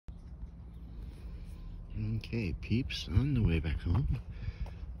Okay, peeps, on the way back home,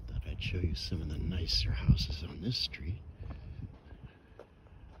 thought I'd show you some of the nicer houses on this street.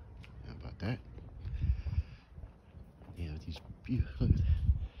 How about that? Yeah, these beautiful,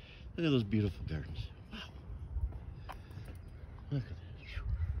 look at those beautiful gardens. Wow. Look at this.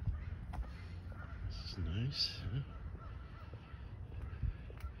 This is nice, huh?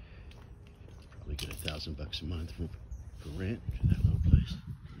 Probably get $1,000 a month for rent for that little place.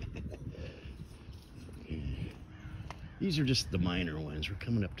 These are just the minor ones. We're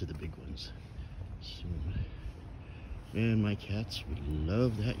coming up to the big ones soon. Man, my cats would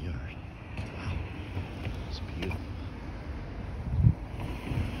love that yard. Wow, it's beautiful.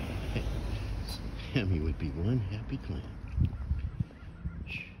 Sammy would be one happy clam.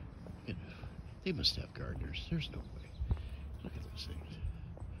 They must have gardeners. There's no way. Look at those things.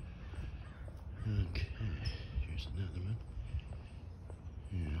 Okay, here's another one.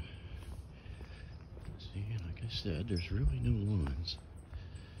 Yeah. See, like I said, there's really no lawns.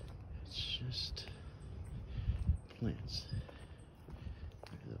 It's just plants.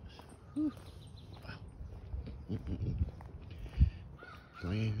 Look at those. Whew. Wow.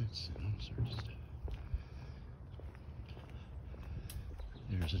 Plants and all sorts of stuff.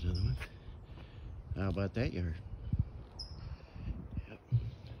 There's another one. How about that yard? Yep.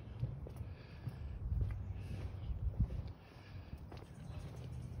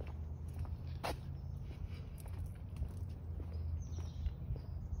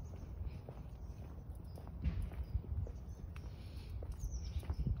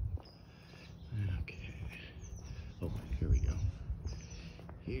 Okay. Oh, here we go.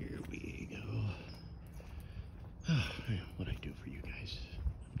 Here we go. Oh, what I do for you guys.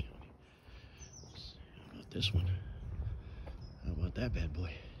 I'm telling you. How about this one? How about that bad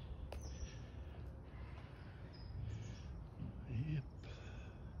boy? Yep.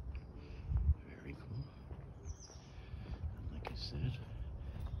 Very cool. And like I said,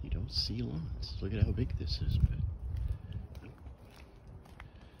 you don't see lawns. Look at how big this is, but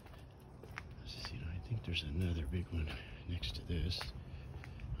I think there's another big one next to this.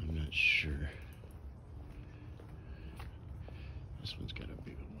 I'm not sure. This one's got a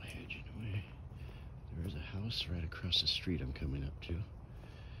big old hedge anyway. There's a house right across the street I'm coming up to.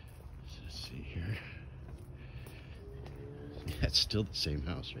 So let's see here. That's still the same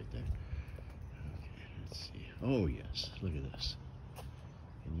house right there. Okay, let's see. Oh yes, look at this.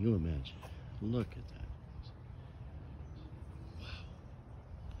 Can you imagine? Look at that. Wow.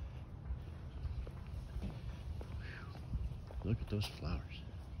 Whew. Look at those flowers.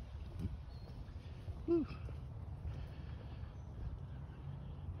 Whew.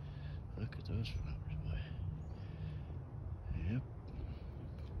 Look at those flowers, boy. Yep.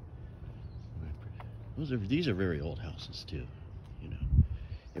 These are very old houses too, you know.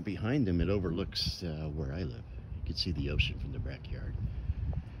 And behind them, it overlooks where I live. You can see the ocean from the backyard.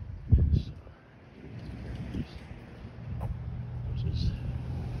 So, there's a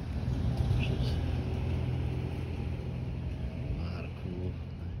lot of cool.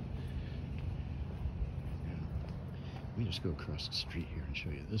 Yeah. Let me just go across the street here and show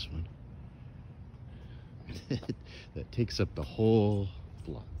you this one. That takes up the whole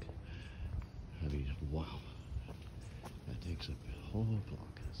block. I mean, wow. That takes up the whole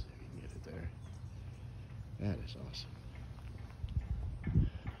block. Let's see if we can get it there. That is awesome.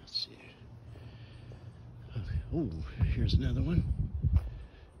 Let's see. Okay. Oh, here's another one.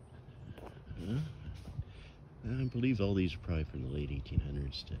 I believe all these are probably from the late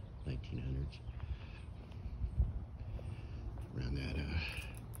 1800s to 1900s. Around that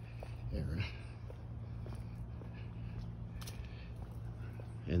era.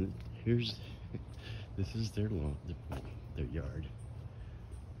 And here's, this is their lawn, their yard.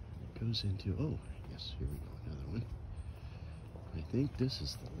 It goes into, oh, yes, here we go, another one. I think this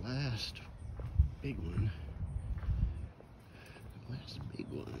is the last big one. The last big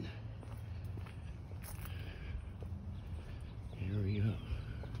one. Here we go.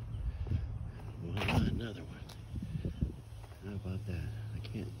 Well, another one. How about that?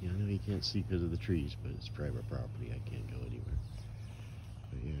 I know you can't see because of the trees, but it's private property. I can't go anywhere.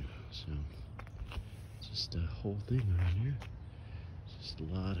 But yeah, so just a whole thing around here. Just a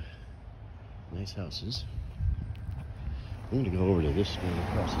lot of nice houses. I'm going to go over to this one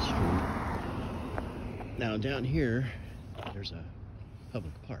across the street. Now down here, there's a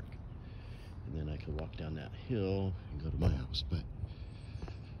public park. And then I could walk down that hill and go to my house, but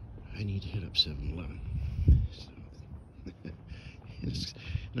I need to hit up 7-Eleven. So,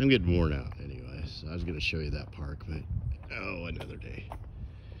 and I'm getting worn out anyway, so I was going to show you that park, but oh, another day.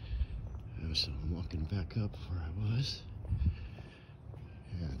 So I'm walking back up where I was.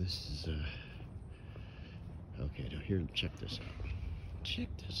 Yeah, this is Okay, now here, check this out. Check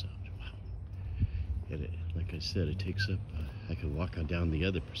this out. Wow. And it, like I said, it takes up, I could walk on down the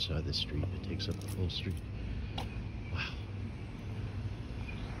other side of the street. It takes up the whole street. Wow.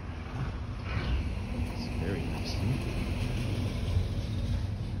 It's very nice.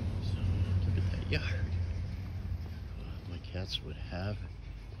 So, look at that yard. My cats would have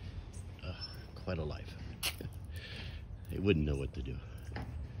quite a life. They wouldn't know what to do.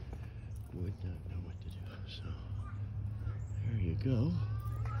 Would not know what to do. So, there you go.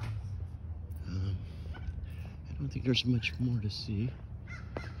 I don't think there's much more to see.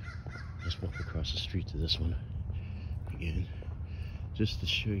 Let's walk across the street to this one again, just to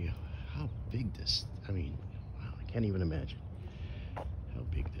show you how big this, I mean, wow, I can't even imagine how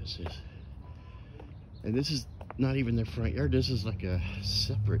big this is. And this is not even their front yard. This is like a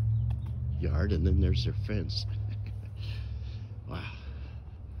separate yard, and then there's their fence. Wow.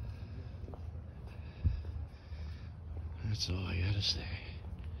 That's all I gotta say.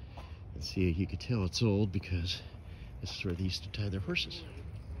 And see, you could tell it's old because this is where they used to tie their horses.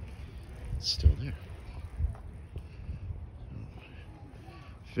 It's still there. So,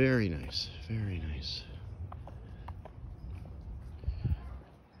 very nice, very nice.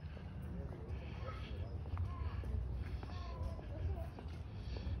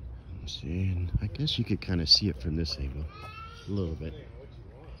 Let's see, and I guess you could kind of see it from this angle a little bit.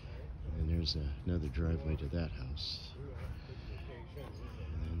 And there's another driveway to that house.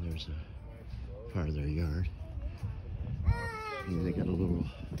 And then there's a part of their yard. And they got a little,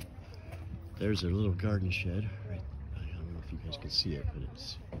 there's their little garden shed, right? I don't know if you guys can see it, but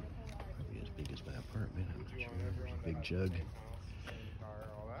it's probably as big as my apartment. I'm not sure. There's a big jug.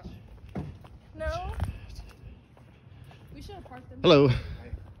 No. We should have parked them. Hello.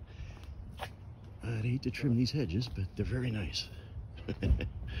 I'd hate to trim these hedges, but they're very nice.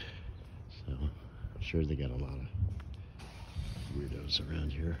 So, I'm sure they got a lot of weirdos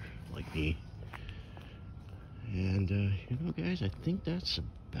around here, like me. And, you know, guys, I think that's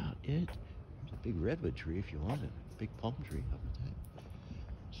about it. There's a big redwood tree if you want it. Big palm tree. How about that?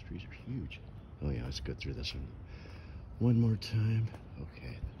 These trees are huge. Oh, yeah, let's go through this one more time.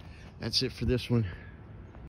 Okay. That's it for this one.